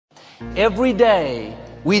Every day,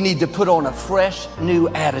 we need to put on a fresh, new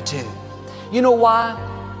attitude. You know why?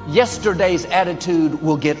 Yesterday's attitude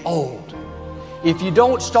will get old. If you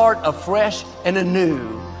don't start afresh and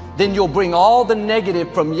anew, then you'll bring all the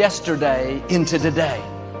negative from yesterday into today.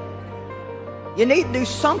 You need to do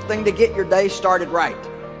something to get your day started right.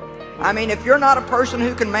 I mean, if you're not a person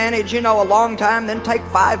who can manage, a long time, then take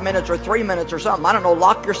 5 minutes or 3 minutes or something. I don't know,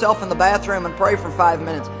 lock yourself in the bathroom and pray for 5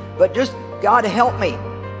 minutes. But just, God, help me.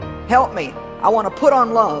 Help me. I want to put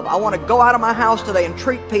on love. I want to go out of my house today and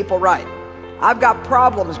treat people right. I've got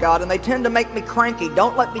problems, God, and they tend to make me cranky.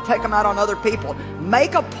 Don't let me take them out on other people.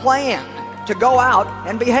 Make a plan to go out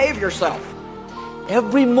and behave yourself.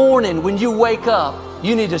 Every morning when you wake up,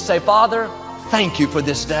 you need to say, Father, thank you for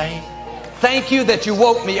this day. Thank you that you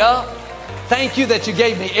woke me up. Thank you that you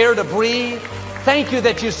gave me air to breathe. Thank you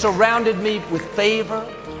that you surrounded me with favor.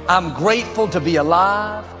 I'm grateful to be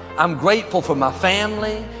alive. I'm grateful for my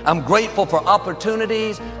family. I'm grateful for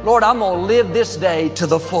opportunities. Lord, I'm going to live this day to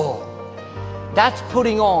the full. That's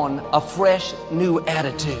putting on a fresh, new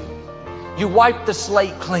attitude. You wipe the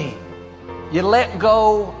slate clean. You let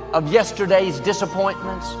go of yesterday's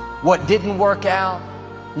disappointments, what didn't work out.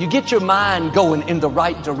 You get your mind going in the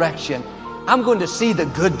right direction. I'm going to see the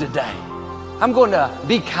good today. I'm going to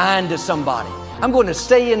be kind to somebody. I'm going to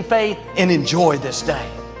stay in faith and enjoy this day.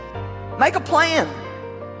 Make a plan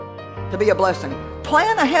to be a blessing.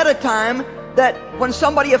 Plan ahead of time that when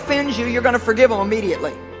somebody offends you, you're going to forgive them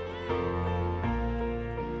immediately.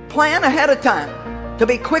 Plan ahead of time to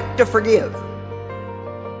be quick to forgive.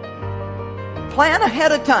 Plan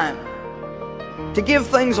ahead of time to give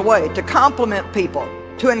things away, to compliment people,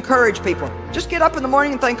 to encourage people. Just get up in the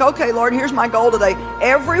morning and think, okay, Lord, here's my goal today.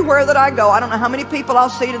 Everywhere that I go, I don't know how many people I'll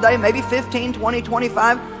see today, maybe 15, 20,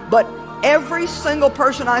 25, but every single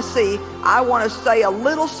person I see, I want to say a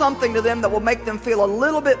little something to them that will make them feel a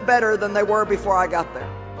little bit better than they were before I got there.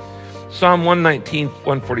 Psalm 119,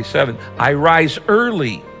 147, I rise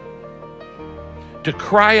early to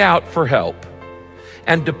cry out for help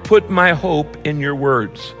and to put my hope in your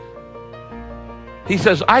words. He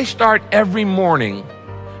says, I start every morning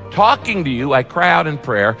talking to you, I cry out in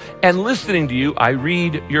prayer, and listening to you, I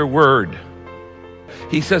read your word.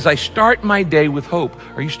 He says, I start my day with hope.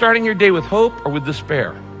 Are you starting your day with hope or with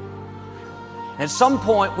despair? At some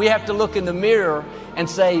point, we have to look in the mirror and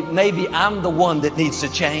say, maybe I'm the one that needs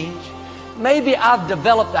to change. Maybe I've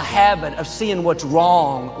developed a habit of seeing what's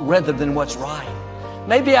wrong rather than what's right.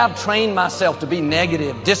 Maybe I've trained myself to be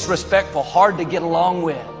negative, disrespectful, hard to get along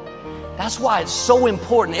with. That's why it's so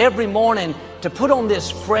important every morning to put on this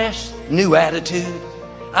fresh, new attitude.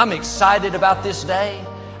 I'm excited about this day.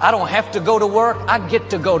 I don't have to go to work. I get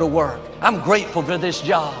to go to work. I'm grateful for this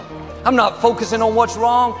job. I'm not focusing on what's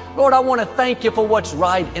wrong. Lord, I want to thank you for what's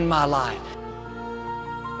right in my life.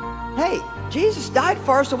 Hey, Jesus died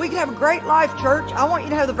for us so we can have a great life, church. I want you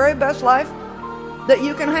to have the very best life that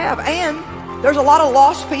you can have. And there's a lot of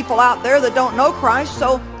lost people out there that don't know Christ,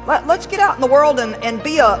 so let's get out in the world and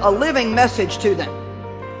be a living message to them.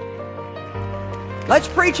 Let's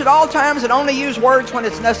preach at all times and only use words when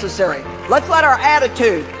it's necessary. Let's let our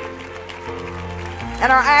attitude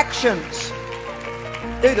and our actions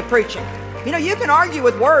do the preaching. You know, you can argue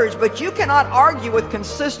with words, but you cannot argue with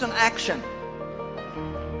consistent action.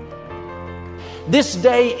 This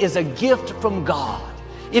day is a gift from God.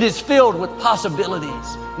 It is filled with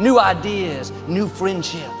possibilities, new ideas, new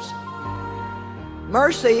friendships.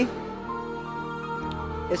 Mercy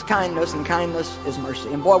is kindness, and kindness is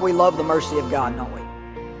mercy. And boy, we love the mercy of God, don't we?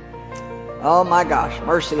 Oh my gosh,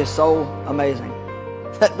 mercy is so amazing.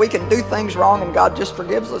 That we can do things wrong and God just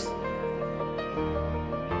forgives us.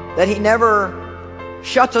 That He never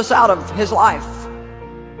shuts us out of His life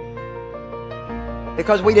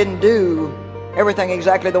because we didn't do everything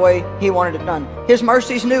exactly the way He wanted it done. His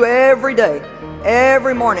mercy's new every day,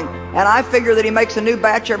 every morning. And I figure that He makes a new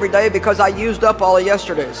batch every day because I used up all of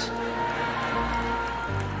yesterday's.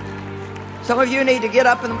 Some of you need to get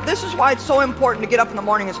up, and this is why it's so important to get up in the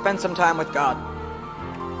morning and spend some time with God.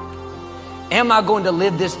 Am I going to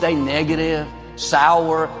live this day negative,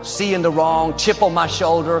 sour, seeing the wrong, chip on my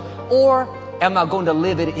shoulder, or am I going to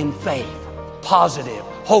live it in faith, positive,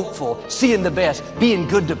 hopeful, seeing the best, being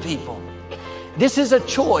good to people? This is a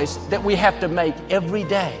choice that we have to make every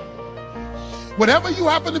day. Whatever you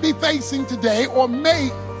happen to be facing today or may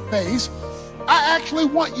face, I actually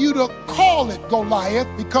want you to call it Goliath,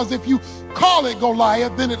 because if you call it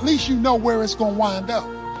Goliath, then at least you know where it's going to wind up.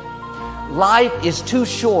 Life is too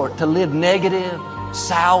short to live negative,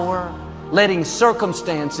 sour, letting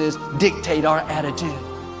circumstances dictate our attitude.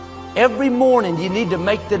 Every morning you need to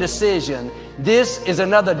make the decision This is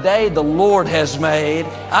another day the Lord has made.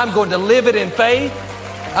 I'm going to live it in faith.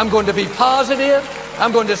 I'm going to be positive.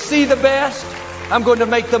 I'm going to see the best. I'm going to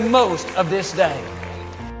make the most of this day.